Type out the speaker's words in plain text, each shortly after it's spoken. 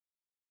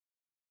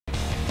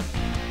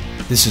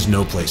This is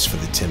no place for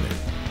the timid.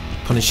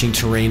 Punishing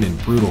terrain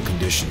and brutal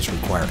conditions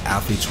require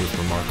athletes with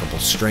remarkable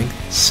strength,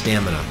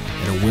 stamina,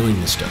 and a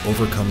willingness to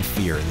overcome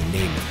fear in the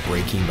name of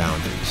breaking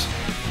boundaries.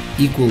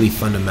 Equally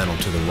fundamental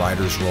to the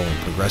rider's role in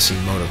progressing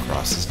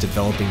motocross is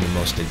developing the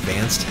most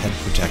advanced head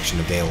protection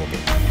available.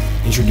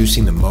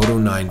 Introducing the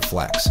Moto-9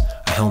 Flex,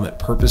 a helmet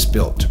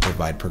purpose-built to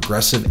provide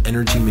progressive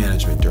energy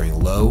management during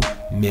low,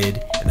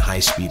 mid, and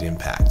high-speed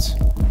impacts.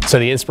 So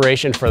the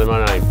inspiration for the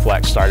Moto-9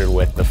 Flex started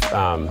with the,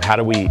 how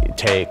do we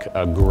take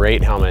a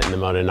great helmet in the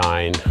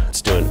Moto-9,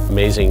 it's doing an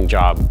amazing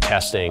job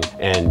testing,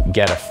 and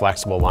get a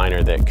flexible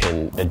liner that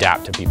can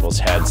adapt to people's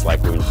heads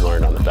like we've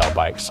learned on the Bell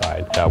bike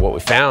side. What we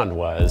found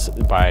was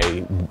by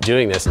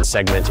doing this and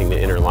segmenting the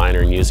inner liner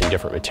and using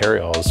different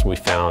materials, we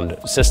found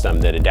a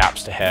system that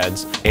adapts to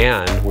heads,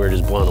 and we're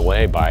just blown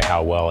away by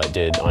how well it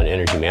did on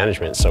energy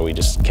management. So we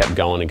just kept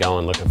going and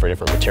going, looking for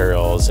different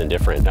materials and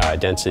different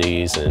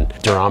densities and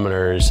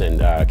durometers,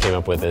 and came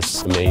up with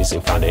this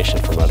amazing foundation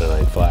for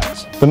Moto-9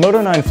 Flex. The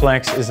Moto-9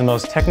 Flex is the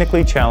most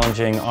technically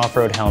challenging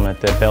off-road helmet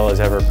that Bell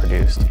has ever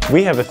produced.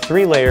 We have a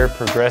 3-layer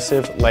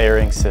progressive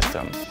layering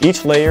system.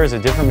 Each layer is a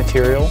different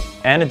material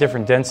and a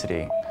different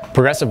density.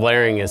 Progressive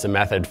layering is a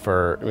method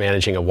for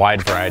managing a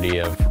wide variety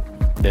of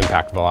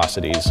impact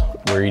velocities.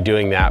 We're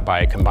doing that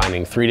by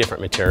combining 3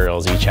 different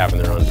materials, each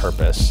having their own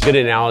purpose. A good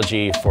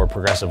analogy for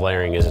progressive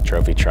layering is a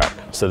trophy truck.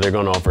 So they're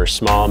going over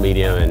small,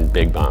 medium, and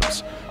big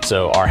bumps.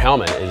 So our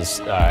helmet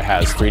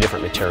has 3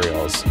 different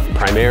materials.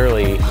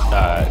 Primarily,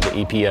 the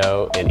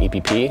EPO and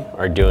EPP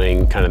are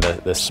doing kind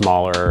of the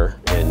smaller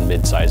and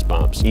mid-sized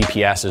bumps.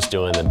 EPS is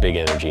doing the big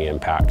energy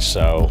impact.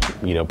 So,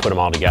 put them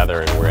all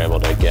together and we're able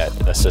to get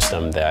a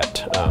system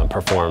that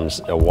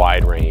performs a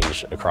wide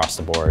range across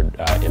the board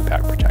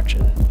impact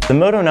protection. The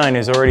Moto-9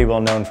 is already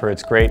well known for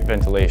its great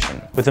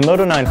ventilation. With the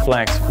Moto-9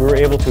 Flex, we were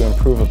able to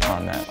improve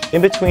upon that.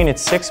 In between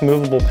its 6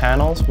 movable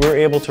panels, we were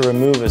able to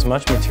remove as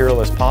much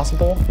material as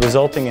possible,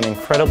 resulting in an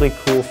incredibly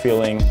cool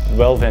feeling,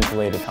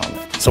 well-ventilated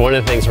helmet. So one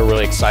of the things we're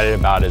really excited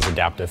about is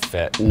adaptive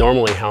fit.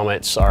 Normally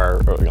helmets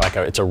are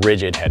it's a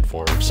rigid head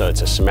form. So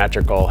it's a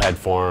symmetrical head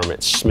form,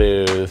 it's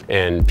smooth,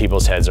 and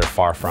people's heads are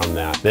far from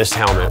that. This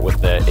helmet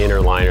with the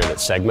inner liner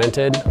that's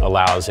segmented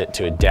allows it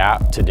to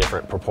adapt to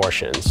different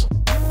proportions.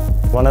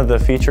 One of the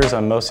features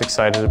I'm most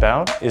excited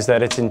about is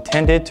that it's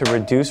intended to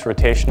reduce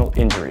rotational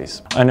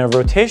injuries. On a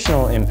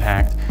rotational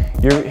impact,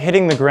 you're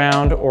hitting the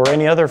ground or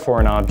any other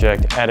foreign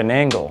object at an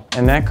angle,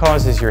 and that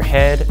causes your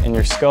head and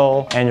your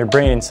skull and your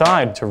brain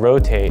inside to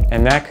rotate,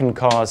 and that can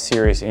cause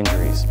serious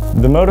injuries.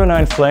 The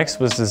Moto-9 Flex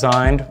was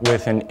designed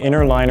with an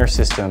inner liner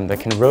system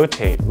that can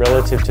rotate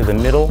relative to the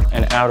middle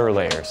and outer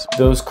layers.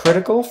 Those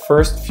critical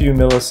first few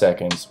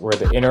milliseconds where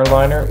the inner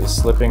liner is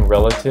slipping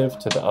relative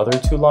to the other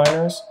 2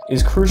 liners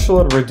is crucial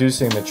at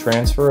reducing the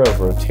transfer of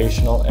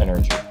rotational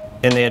energy.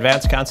 In the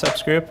Advanced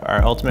Concepts Group,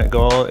 our ultimate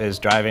goal is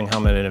driving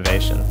helmet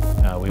innovation.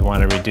 We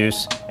want to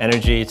reduce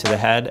energy to the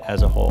head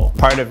as a whole.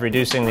 Part of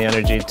reducing the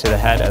energy to the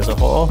head as a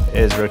whole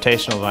is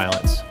rotational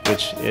violence,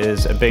 which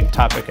is a big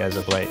topic as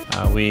of late.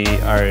 We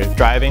are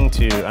driving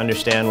to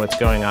understand what's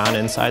going on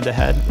inside the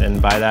head,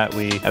 and by that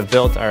we have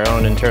built our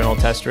own internal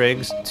test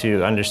rigs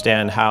to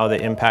understand how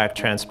the impact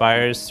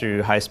transpires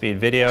through high-speed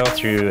video,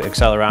 through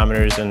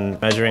accelerometers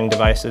and measuring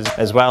devices,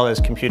 as well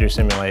as computer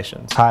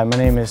simulations. Hi, my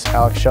name is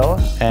Alex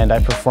Shella, and I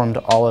performed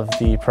all of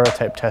the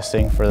prototype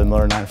testing for the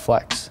Moto-9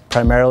 Flex,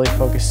 primarily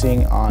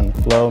focusing on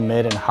low,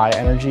 mid, and high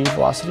energy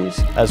velocities,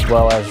 as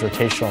well as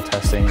rotational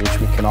testing, which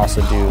we can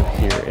also do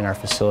here in our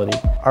facility.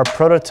 Our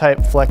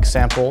prototype Flex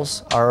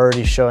samples are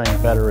already showing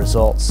better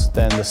results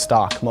than the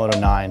stock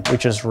Moto-9,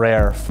 which is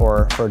rare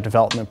for a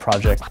development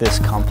project this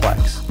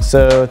complex.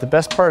 So the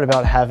best part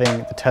about having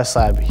the test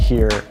lab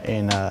here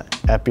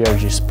at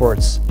BRG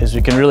Sports is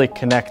we can really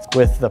connect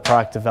with the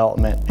product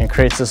development and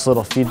creates this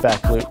little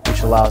feedback loop,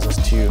 which allows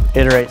us to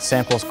iterate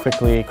samples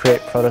quickly, create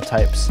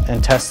prototypes,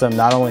 and test them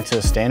not only to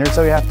the standards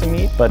that we have to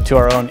meet, but to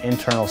our own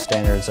internal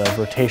standards of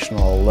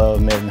rotational, low,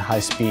 mid, and high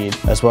speed,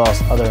 as well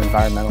as other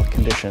environmental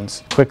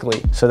conditions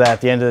quickly, so that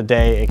at the end of the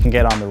day, it can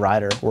get on the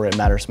rider where it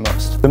matters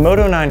most. The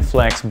Moto-9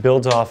 Flex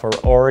builds off our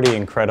already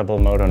incredible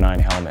Moto-9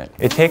 helmet.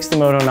 It takes the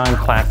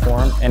Moto-9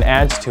 platform and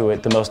adds to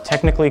it the most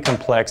technically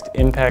complex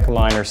impact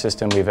liner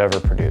system we've ever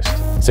produced.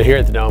 So here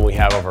at the Dome, we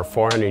have over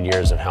 400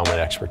 years of helmet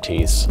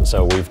expertise.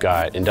 So we've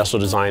got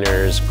industrial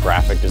designers,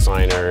 graphic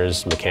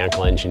designers,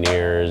 mechanical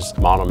engineers,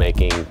 model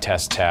making,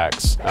 test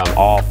techs,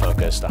 all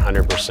focused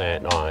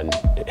 100% on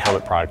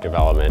helmet product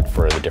development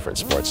for the different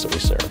sports that we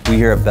serve. We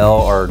here at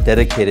Bell are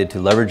dedicated to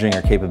leveraging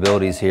our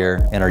capabilities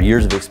here and our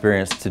years of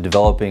experience to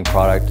developing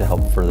product to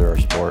help further our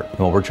sport. And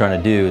what we're trying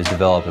to do is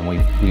develop, and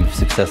we've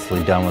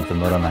successfully done with the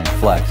Moto-9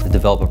 Flex, is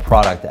develop a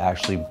product that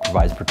actually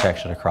provides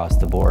protection across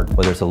the board.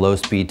 Whether it's a low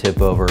speed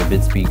tip over,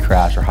 mid-speed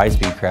crash, or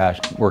high-speed crash,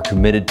 we're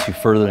committed to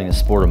furthering the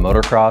sport of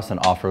motocross and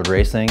off-road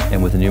racing,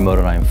 and with the new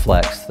Moto-9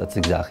 Flex, that's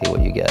exactly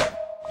what you get.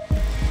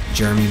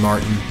 Jeremy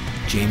Martin,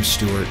 James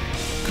Stewart,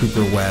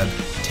 Cooper Webb,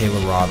 Taylor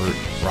Robert,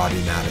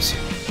 Robbie Madison.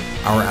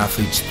 Our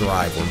athletes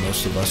thrive where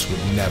most of us would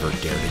never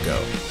dare to go,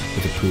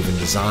 with a proven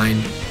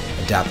design,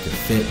 adaptive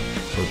fit,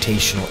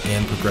 rotational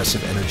and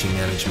progressive energy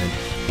management,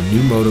 the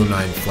new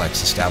Moto-9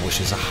 Flex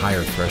establishes a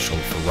higher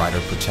threshold for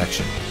rider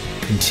protection,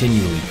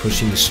 continually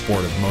pushing the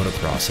sport of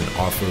motocross and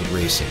off-road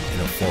racing in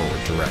a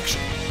forward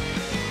direction.